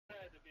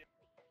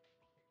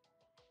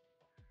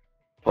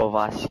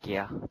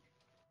Povaskia.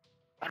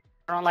 I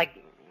don't like.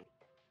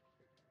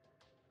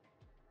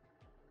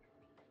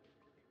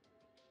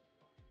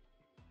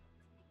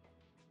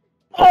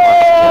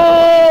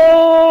 Oh!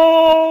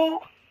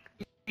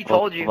 He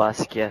told you.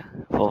 Povaskia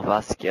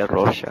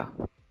Rosha.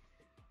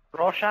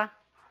 Rosha?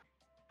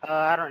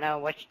 I don't know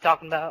what you're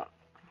talking about.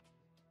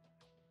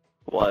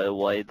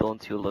 Why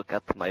don't you look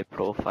at my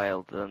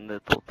profile, then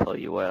it'll tell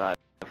you where I'm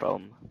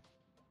from.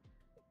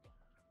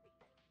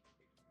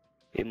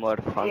 Be more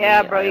funny.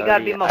 Yeah, bro, you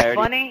gotta be more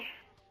funny.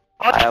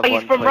 Oh,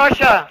 he's from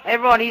Russia!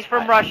 Everyone, he's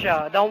from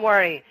Russia. Don't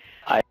worry.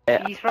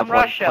 He's from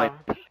Russia.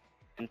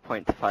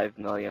 1.5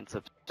 million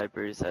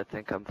subscribers. I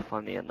think I'm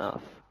funny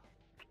enough.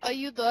 Are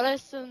you the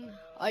Russian?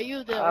 Are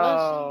you the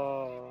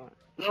Russian?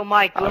 Little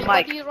Mike, little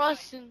Mike. Everybody's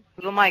Russian.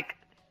 Little Mike.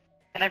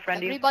 Can I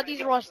friend you?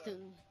 Everybody's Russian.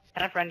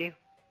 Can I friend you?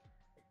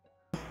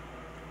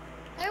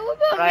 Hey, what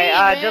about me,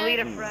 man? delete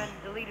a friend.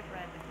 Delete a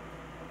friend.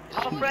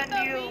 I'll friend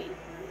you.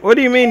 What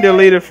do you mean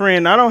delete a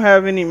friend? I don't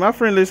have any. My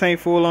friend list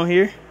ain't full on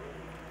here.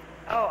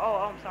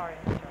 I'm sorry.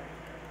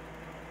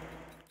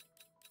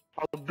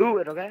 I'll do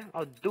it, okay?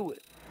 I'll do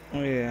it.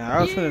 Yeah, I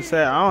was gonna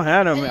say I don't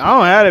have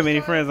that many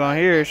friends on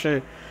here.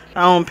 Shit.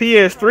 On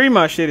PS3,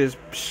 my shit is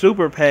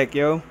super packed,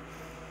 yo.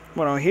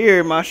 But on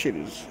here, my shit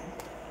is.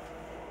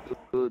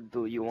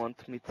 Do you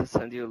want me to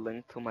send you a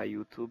link to my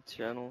YouTube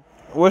channel?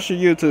 What's your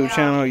YouTube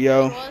channel,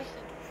 yo?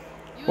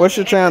 What's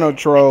your channel,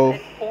 troll?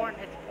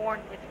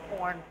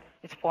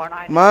 It's porn.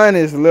 Mine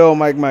is Lil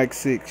Mike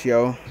 6,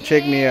 yo.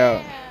 Check me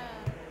out.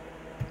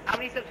 How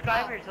many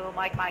subscribers, Lil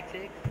Mike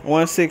 6?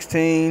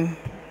 116.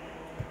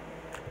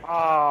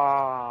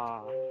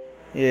 Aww.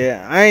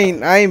 Yeah, I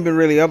ain't been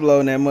really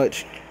uploading that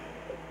much.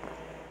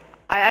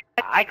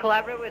 I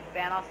collaborate with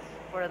Vanos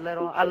for a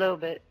little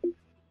bit.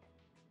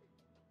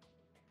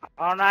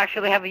 I don't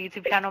actually have a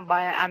YouTube channel,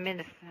 but I'm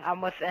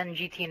with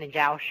NGT and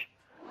Joush.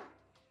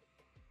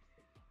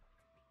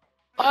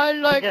 I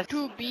like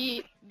to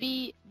be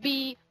the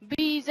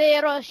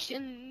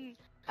Russian.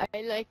 I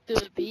like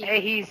to be.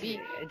 Hey,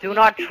 do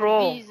not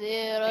troll.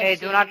 Hey,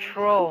 do not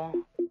troll.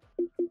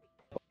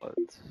 What?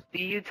 Do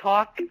you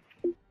talk?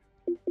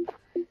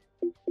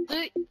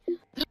 Do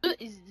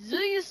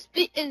you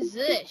speak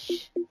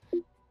English?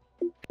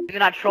 Do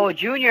not troll,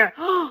 Junior.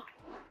 Oh,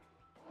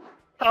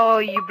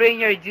 you bring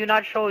your do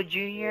not troll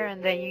Junior,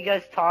 and then you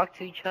guys talk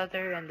to each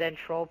other, and then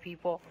troll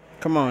people.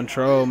 Come on,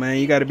 troll, man.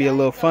 You gotta be a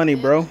little funny,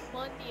 bro.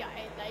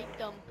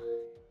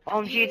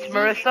 OMG, it's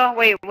Marissa?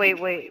 Wait.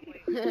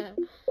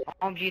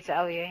 OMG, it's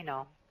LEA?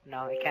 No,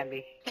 it can't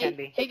be.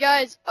 Hey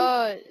guys,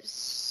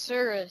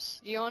 Cirrus,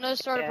 do you wanna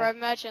start a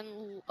private match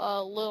and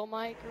Lil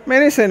Mike?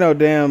 Man, this ain't no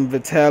damn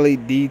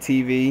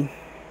VitalyDTv.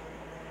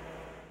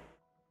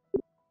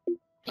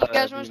 You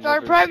guys wanna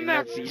start a private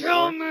match?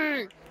 Kill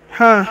me!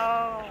 Huh?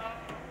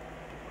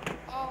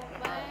 Oh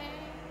man.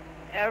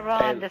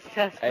 Everyone, this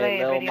test play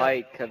Hey, Lil video.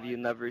 Mike, have you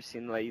never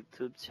seen my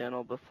YouTube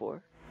channel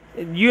before?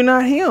 You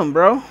not him,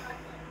 bro.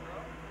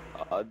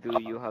 Do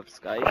you have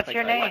Skype? What's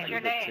your name?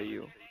 To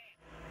you.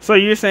 So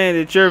you're saying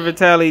that you're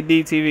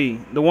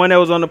VitalyDTv, the one that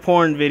was on the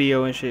porn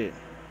video and shit?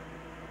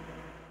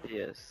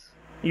 Yes.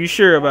 You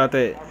sure about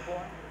that?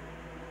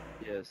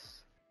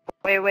 Yes.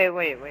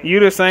 Wait.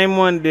 You the same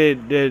one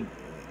that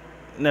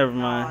never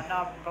mind.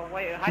 No, but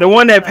wait. The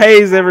one that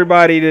pays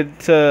everybody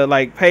to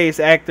like pays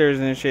actors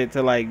and shit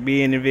to like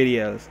be in the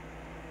videos.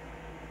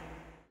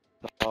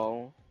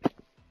 No.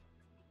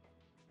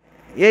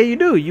 Yeah, you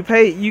do. You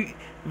pay you.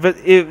 But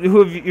if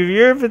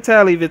you're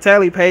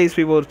Vitaly pays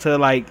people to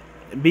like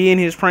be in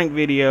his prank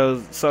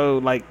videos so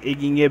like it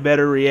can get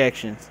better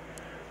reactions.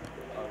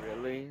 Oh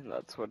really?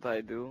 That's what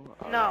I do?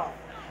 No.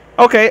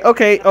 Okay.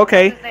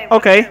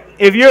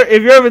 If you're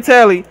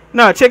Vitaly,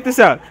 check this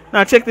out.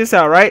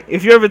 Right?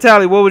 If you're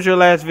Vitaly, what was your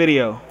last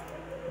video?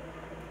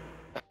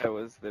 It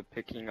was the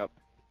picking up,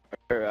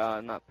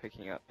 not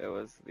picking up. It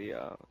was the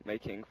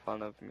making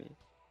fun of me.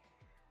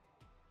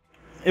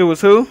 It was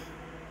who?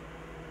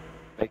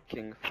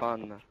 Making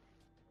fun.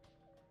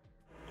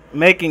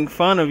 Making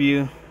fun of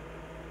you.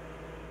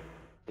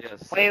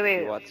 Yes. Wait.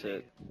 If you watch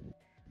it,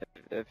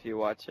 if you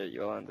watch it,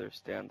 you'll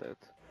understand it.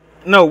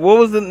 No, what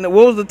was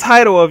the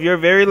title of your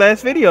very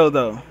last video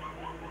though?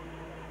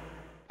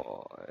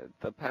 Oh, it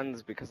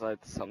depends because I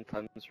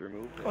sometimes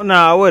remove it. Oh,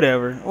 nah,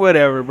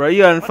 whatever, bro.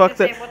 You done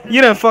fucked up.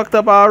 You done fucked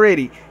up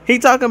already. He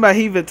talking about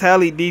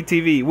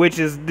VitalyDTv, which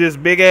is this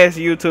big ass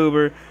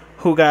YouTuber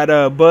who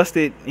got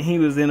busted. He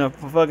was in a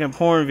fucking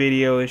porn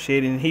video and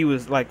shit, and he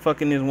was like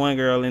fucking this one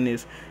girl in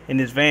this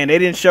van. They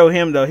didn't show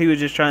him though. He was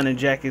just trying to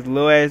jack his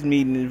little ass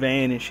meat in his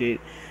van and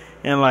shit,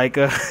 and like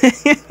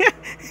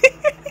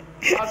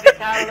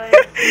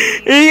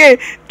yeah,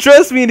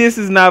 trust me, this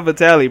is not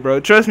Vitaly, bro.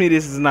 Trust me,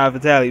 this is not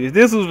Vitaly. If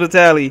this was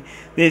Vitaly,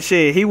 then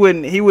shit, he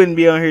wouldn't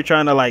be on here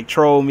trying to like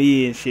troll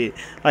me and shit.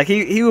 Like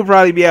he would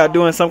probably be out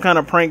doing some kind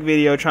of prank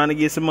video trying to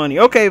get some money.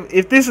 Okay,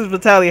 if this is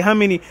Vitaly, how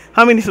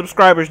many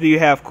subscribers do you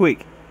have?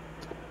 Quick.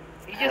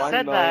 You just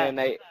said that.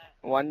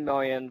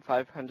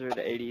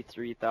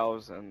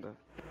 1,583,000.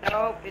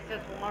 Nope, it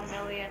says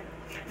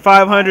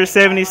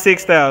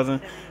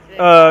 1,576,000.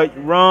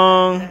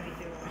 Wrong.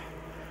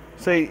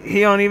 So he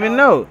don't even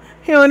know.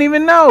 He don't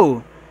even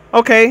know.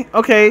 Okay.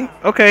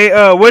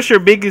 What's your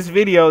biggest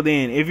video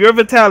then? If you're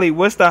Vitaly,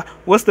 what's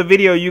the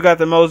video you got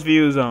the most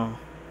views on?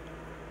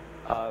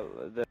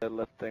 The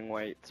lifting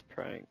weights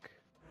prank.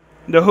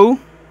 The who?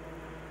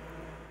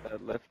 The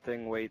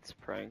lifting weights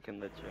prank in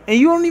the gym. And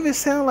you don't even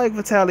sound like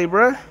Vitaly,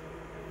 bruh.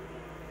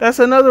 That's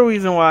another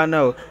reason why I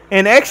know.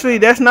 And actually,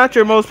 that's not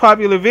your most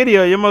popular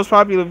video. Your most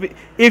popular,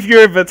 if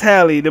you're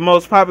Vitaly, the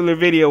most popular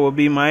video will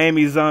be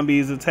Miami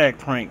Zombies attack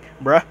prank,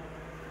 bruh.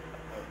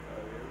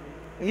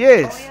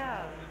 Yes. Oh,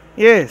 yeah.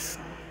 Yes.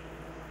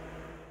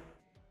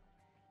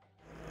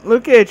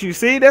 Look at you.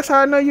 See, that's how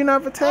I know you're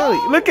not Vitaly.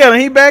 Oh. Look at him.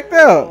 He backed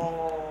out. Oh,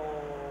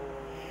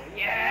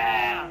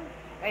 yeah.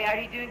 Hey, are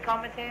you doing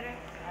commentator?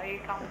 Are you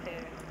a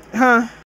commentator? Huh?